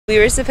We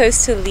were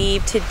supposed to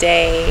leave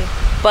today,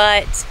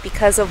 but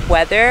because of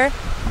weather,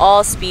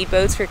 all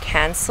speedboats were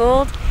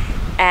canceled,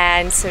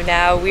 and so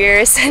now we're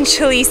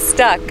essentially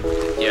stuck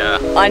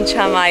on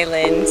Cham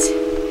Island.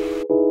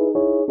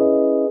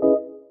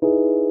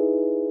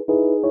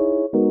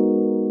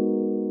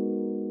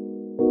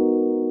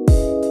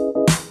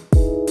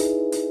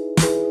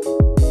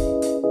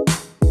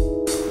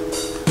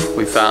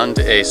 We found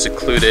a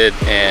secluded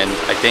and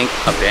I think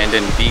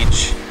abandoned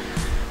beach.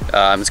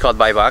 It's called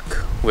Bangkok,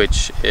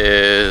 which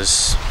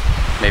is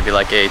maybe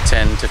like a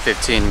 10 to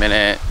 15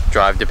 minute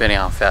drive depending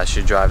on how fast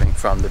you're driving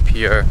from the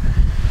pier.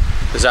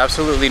 There's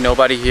absolutely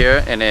nobody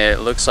here, and it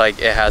looks like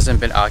it hasn't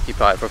been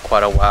occupied for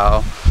quite a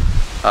while.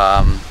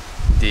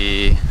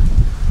 The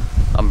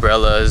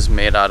umbrellas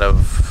made out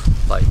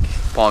of like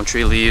palm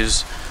tree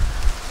leaves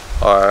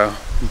are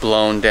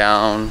blown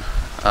down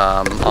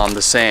on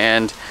the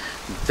sand.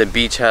 The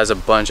beach has a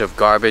bunch of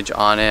garbage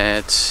on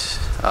it.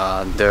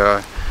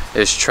 There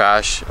is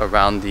trash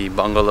around the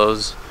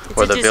bungalows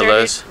or the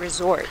villas.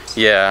 Resort.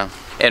 Yeah,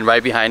 and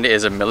right behind it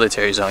is a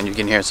military zone. You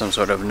can hear some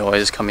sort of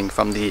noise coming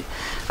from the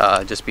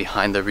just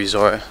behind the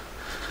resort.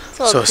 It's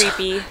a little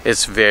creepy.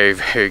 It's very,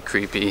 very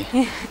creepy.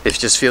 It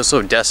just feels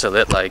so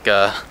desolate, like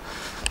a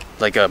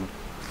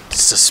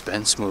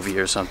suspense movie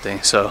or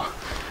something. So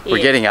we're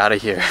getting out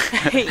of here.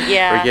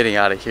 Yeah, we're getting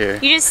out of here.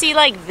 You just see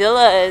like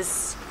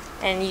villas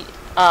and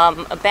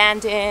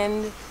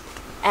abandoned.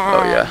 And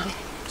oh yeah,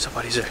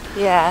 somebody's there.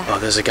 Yeah. Oh,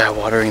 there's a guy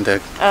watering the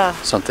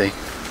something.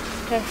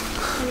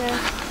 Yeah.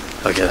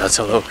 Okay, that's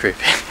a little creepy.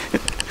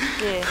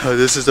 Yeah. Oh,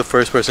 this is the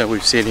first person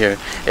we've seen here,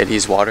 and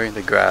he's watering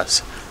the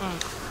grass.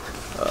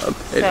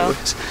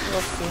 Anyways. So,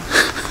 we'll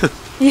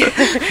see.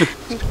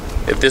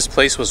 If this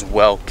place was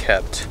well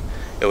kept,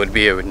 it would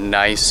be a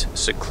nice,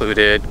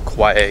 secluded,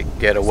 quiet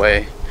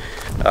getaway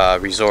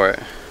resort.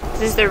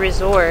 This is the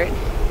resort.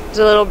 There's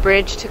a little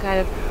bridge to kind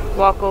of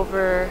walk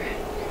over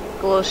a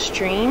little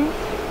stream,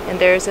 and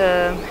there's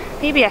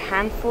maybe a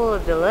handful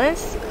of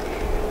villas,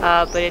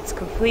 but it's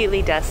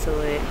completely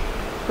desolate,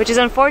 which is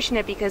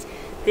unfortunate because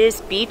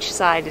this beach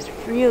side is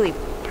really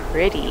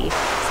pretty.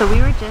 So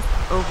we were just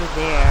over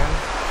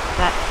there.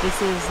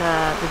 This is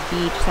the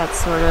beach that's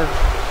sort of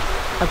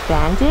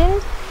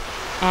abandoned,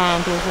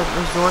 and there's a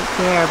resort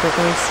there, but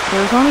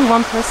there was only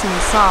one person we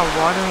saw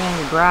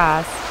watering the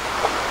grass,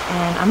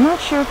 and I'm not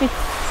sure if it's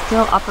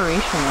still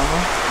operational,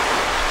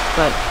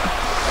 but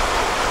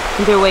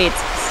either way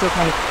it's still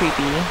kind of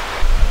creepy.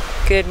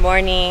 Good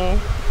morning.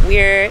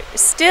 We're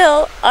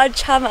still on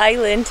Cham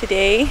Island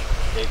today.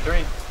 Day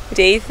 3.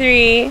 Day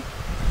 3.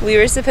 We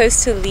were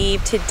supposed to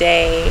leave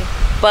today,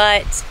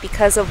 but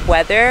because of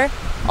weather,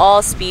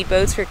 all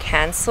speedboats were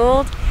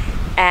canceled,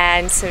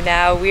 and so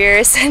now we're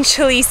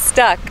essentially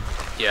stuck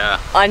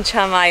on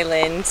Cham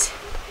Island.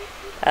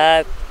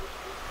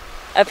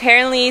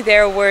 Apparently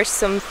there were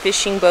some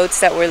fishing boats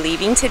that were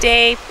leaving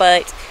today,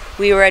 but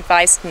we were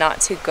advised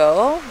not to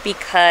go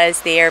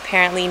because they are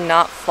apparently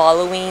not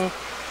following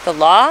the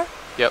law.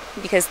 Yep.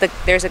 Because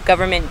there's a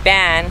government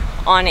ban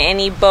on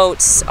any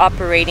boats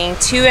operating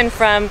to and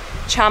from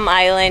Cham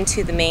Island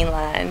to the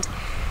mainland.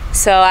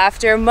 So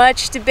after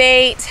much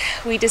debate,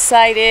 we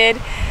decided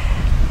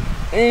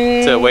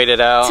to wait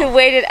it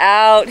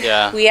out.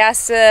 Yeah. We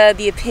asked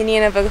the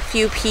opinion of a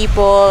few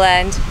people,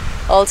 and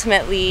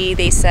ultimately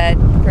they said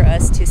for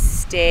us to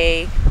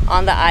stay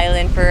on the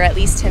island for at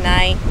least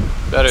tonight.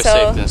 Better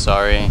safe than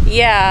sorry.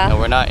 Yeah. No,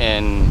 we're not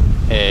in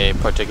a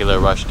particular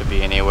rush to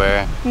be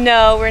anywhere.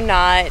 No, we're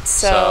not.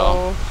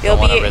 So don't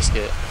want to risk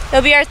it.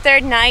 It'll be our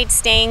 3rd night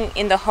staying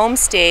in the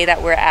homestay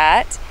that we're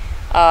at.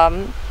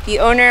 The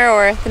owner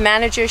or the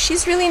manager,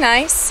 she's really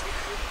nice,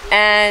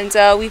 and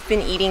we've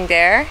been eating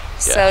there,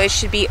 so it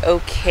should be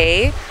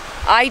okay.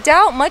 I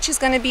doubt much is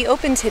going to be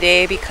open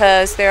today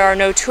because there are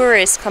no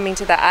tourists coming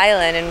to the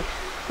island, and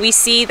we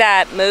see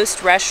that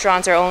most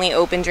restaurants are only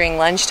open during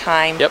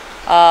lunchtime. Yep.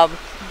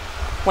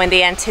 When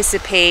they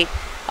anticipate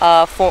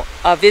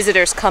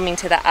visitors coming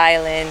to the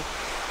island.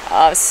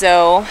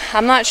 So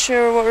I'm not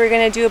sure what we're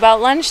going to do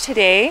about lunch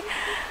today.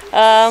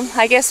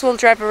 I guess we'll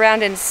drive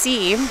around and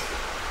see.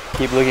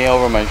 Keep looking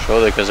over my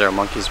shoulder because there are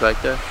monkeys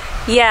back there.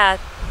 Yeah,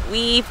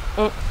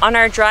 on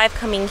our drive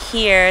coming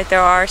here, there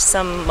are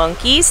some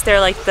monkeys. They're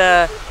like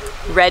the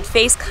red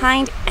face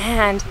kind,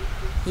 and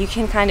you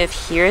can kind of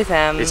hear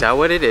them. Is that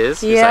what it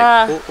is?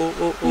 Yeah. It's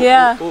like,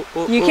 yeah.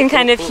 You can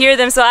kind of hear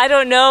them, so I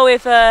don't know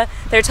if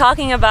they're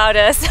talking about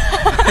us.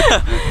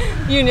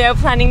 You know,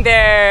 planning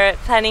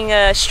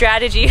a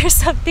strategy or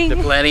something.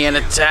 They're planning an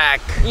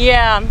attack.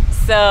 Yeah.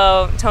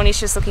 So Tony's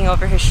just looking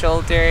over his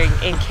shoulder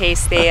in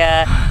case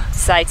they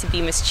decide to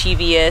be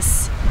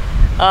mischievous.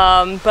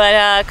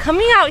 But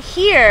coming out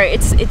here,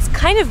 it's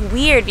kind of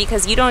weird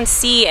because you don't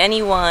see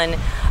anyone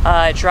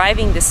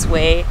driving this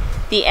way.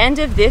 The end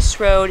of this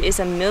road is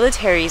a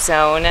military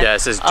zone. Yeah, it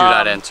says do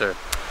not enter.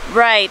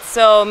 Right,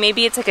 so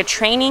maybe it's like a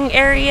training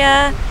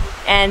area,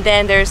 and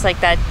then there's like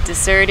that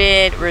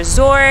deserted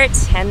resort,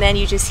 and then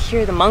you just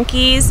hear the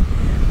monkeys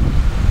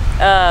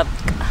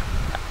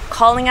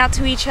calling out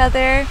to each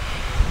other.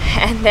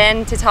 And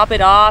then to top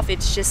it off,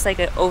 it's just like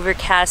an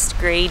overcast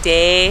gray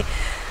day.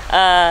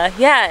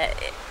 Yeah.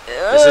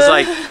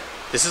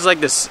 This is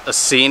like a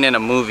scene in a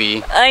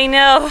movie. I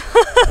know.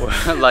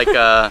 Like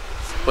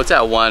what's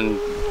that one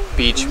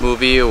beach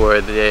movie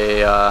where they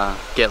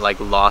get like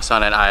lost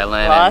on an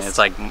island and it's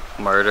like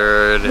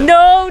murdered?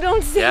 No,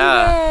 don't say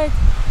that.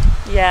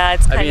 Yeah,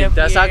 it's kind of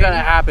that's weird. not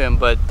gonna happen,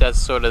 but that's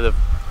sort of the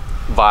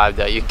vibe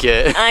that you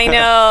get. I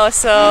know,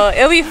 so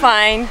it'll be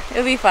fine.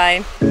 It'll be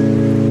fine.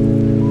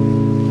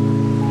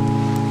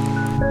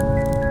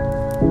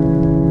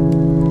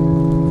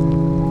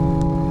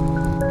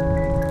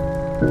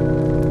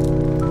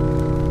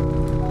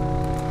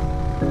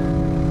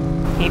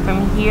 Okay,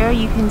 from here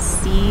you can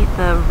see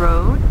the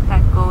road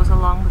that goes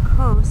along the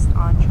coast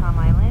on Cham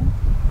Island.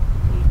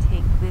 You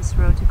take this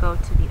road to go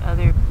to the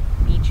other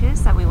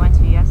beaches that we went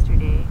to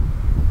yesterday.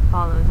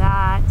 Follow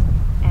that,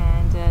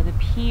 and the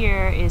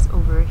pier is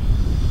over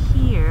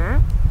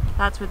here.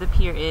 That's where the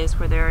pier is,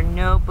 where there are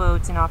no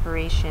boats in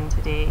operation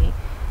today.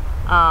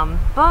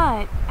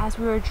 But as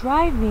we were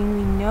driving,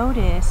 we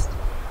noticed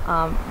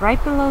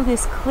right below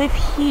this cliff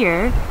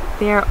here,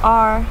 there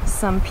are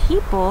some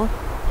people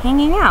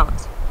hanging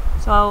out.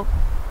 So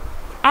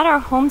at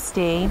our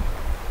homestay,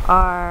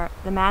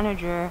 the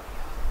manager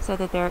said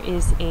that there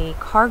is a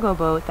cargo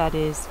boat that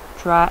is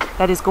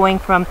going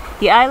from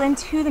the island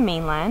to the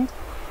mainland,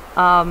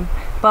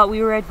 but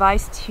we were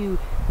advised to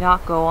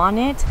not go on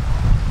it.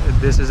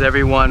 This is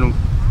everyone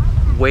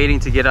waiting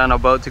to get on a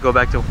boat to go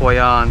back to Hoi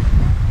An.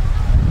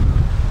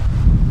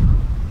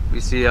 We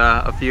see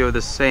a few of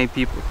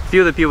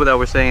the people that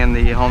were staying in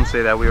the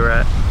homestay that we were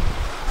at.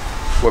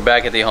 We're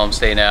back at the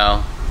homestay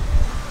now.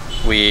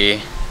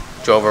 We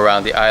drove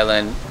around the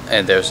island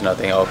and there's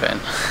nothing open.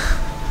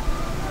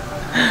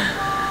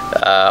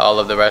 All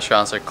of the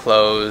restaurants are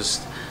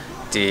closed.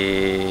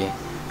 The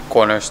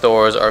corner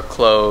stores are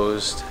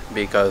closed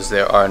because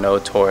there are no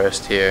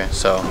tourists here,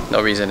 so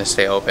no reason to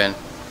stay open.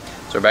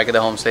 So we're back at the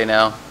homestay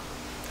now,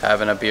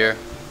 having a beer.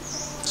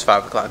 It's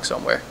 5 o'clock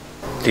somewhere.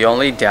 The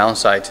only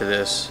downside to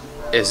this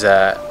is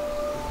that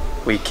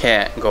we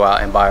can't go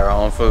out and buy our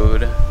own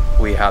food.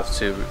 We have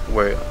to,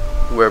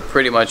 we're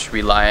pretty much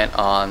reliant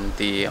on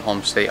the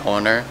homestay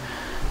owner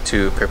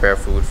to prepare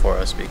food for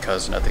us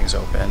because nothing's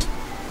open.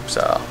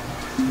 So,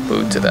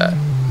 boo to that.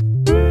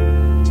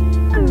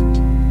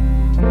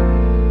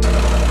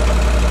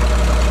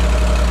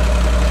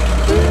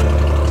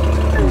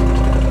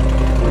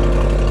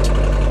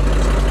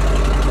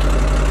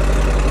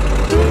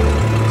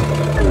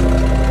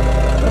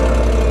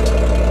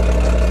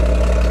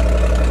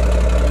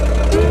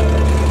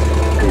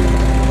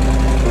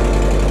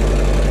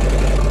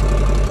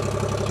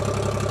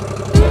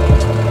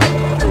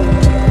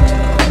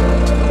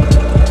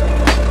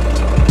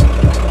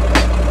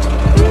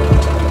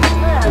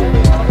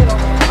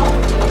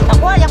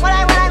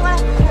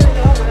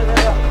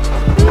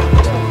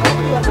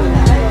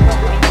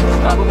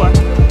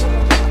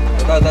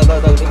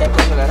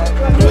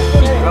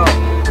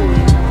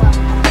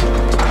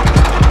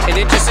 An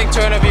interesting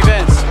turn of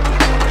events.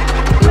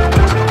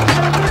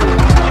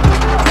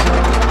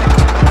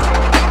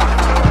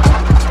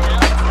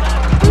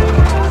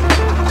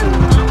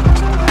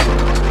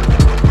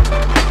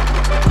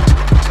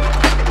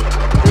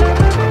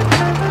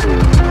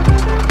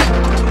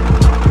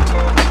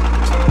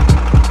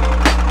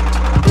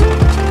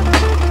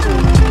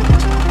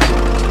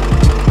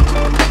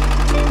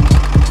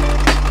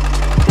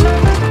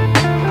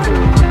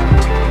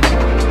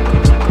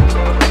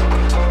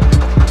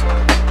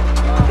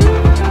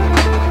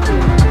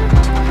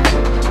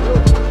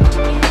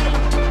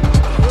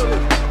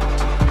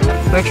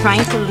 We're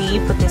trying to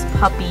leave, but this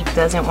puppy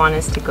doesn't want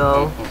us to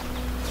go.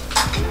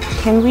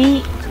 Can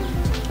we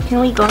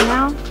go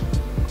now?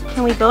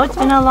 Can we go? It's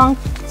been a long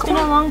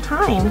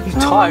time. He's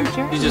tired.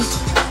 He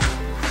just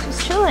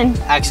chilling.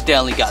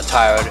 accidentally got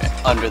tired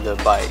under the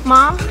bite.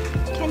 Mom,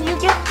 can you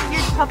get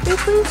your puppy,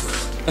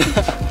 please?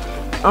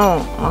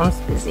 Oh, Mom's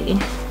busy.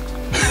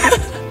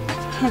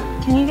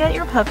 Can you get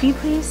your puppy,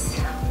 please?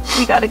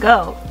 We gotta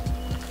go.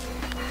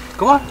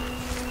 Go on.